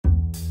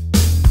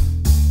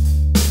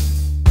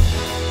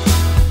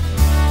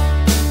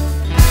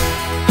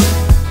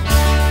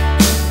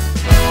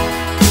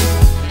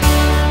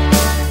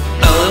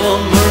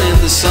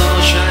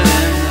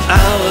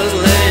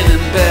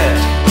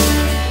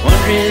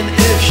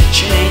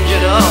change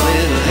at all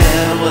if her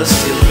hair was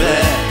still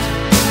red.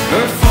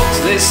 Her folks,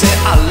 they say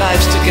our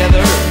lives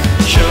together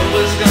sure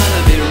was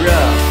gonna be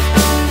rough.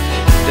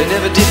 They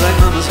never did like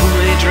Mama's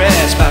homemade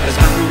dress, Papa's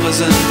bathroom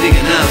wasn't big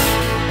enough.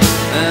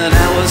 And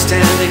I was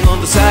standing on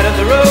the side of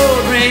the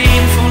road,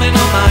 rain falling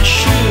on my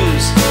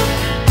shoes,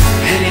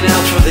 heading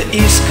out for the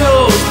East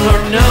Coast.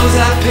 Lord knows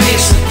I paid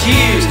some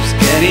dues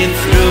getting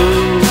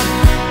through.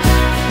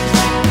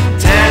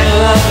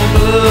 Tangled up in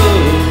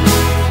blue.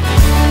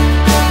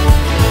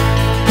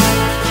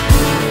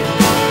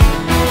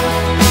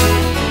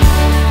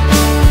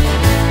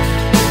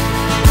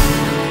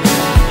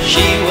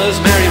 She was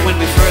married when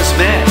we first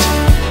met,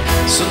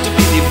 soon to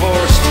be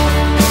divorced.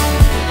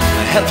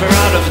 I helped her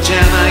out of a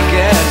jam, I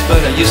guess,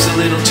 but I used a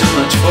little too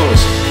much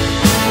force.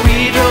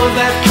 We drove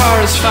that car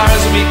as far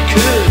as we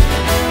could,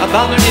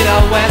 abandoned it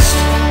out west.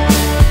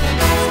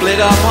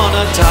 Split up on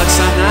a dark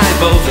Sunday,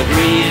 both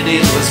agreeing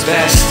it was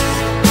best.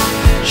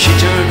 She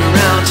turned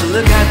around to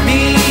look at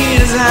me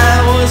as I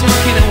was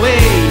walking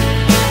away.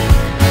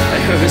 I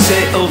heard her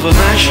say over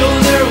my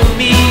shoulder, we'll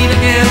meet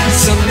again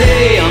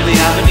someday on the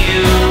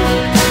avenue.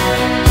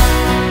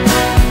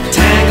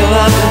 Tangled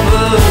up in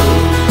blue.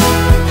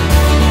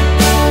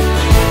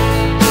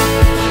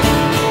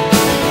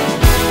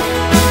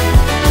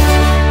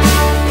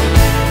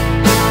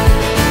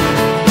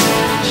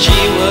 She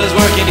was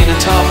working in a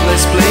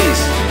topless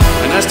place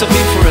and I stopped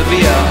in for a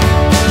beer.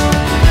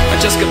 I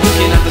just kept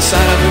looking at the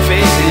side of her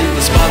face in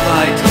the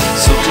spotlight,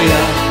 so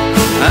clear.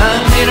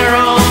 And later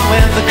on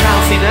when the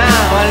coffee now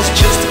I was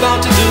just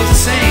about to do the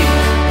same,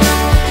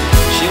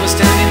 she was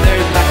standing there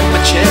in the back of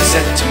my chair,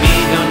 said to me,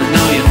 "Don't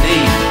know your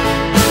name."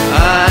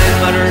 I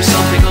muttered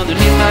something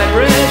underneath my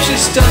breath. She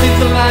studied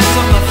the lines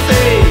on my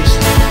face.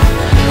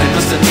 I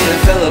must admit I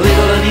felt a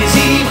little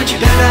uneasy when she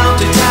bent down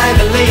to tie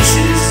the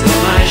laces of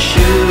my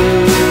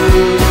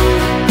shoe.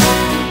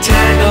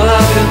 Tangled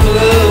up in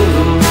blue.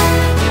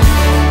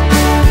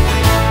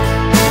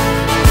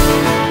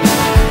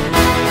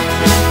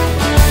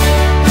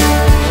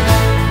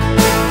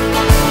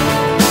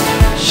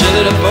 She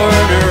lit a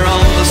burner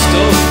on the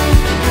stove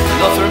and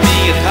offered me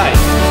a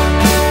pipe.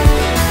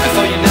 I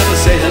thought you'd never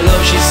say hello,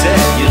 she said,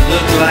 you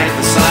look like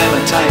the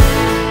silent type.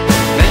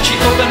 Then she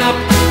opened up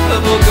a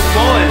book of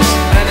poems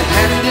and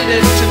handed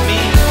it to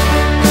me,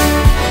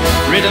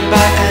 written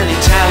by an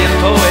Italian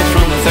poet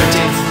from the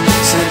 13th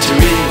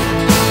century.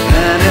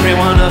 And every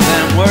one of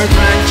them words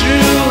rang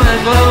true and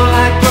glowed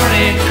like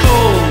burning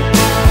coal,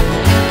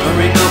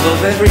 pouring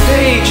above every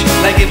page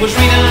like it was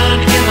real.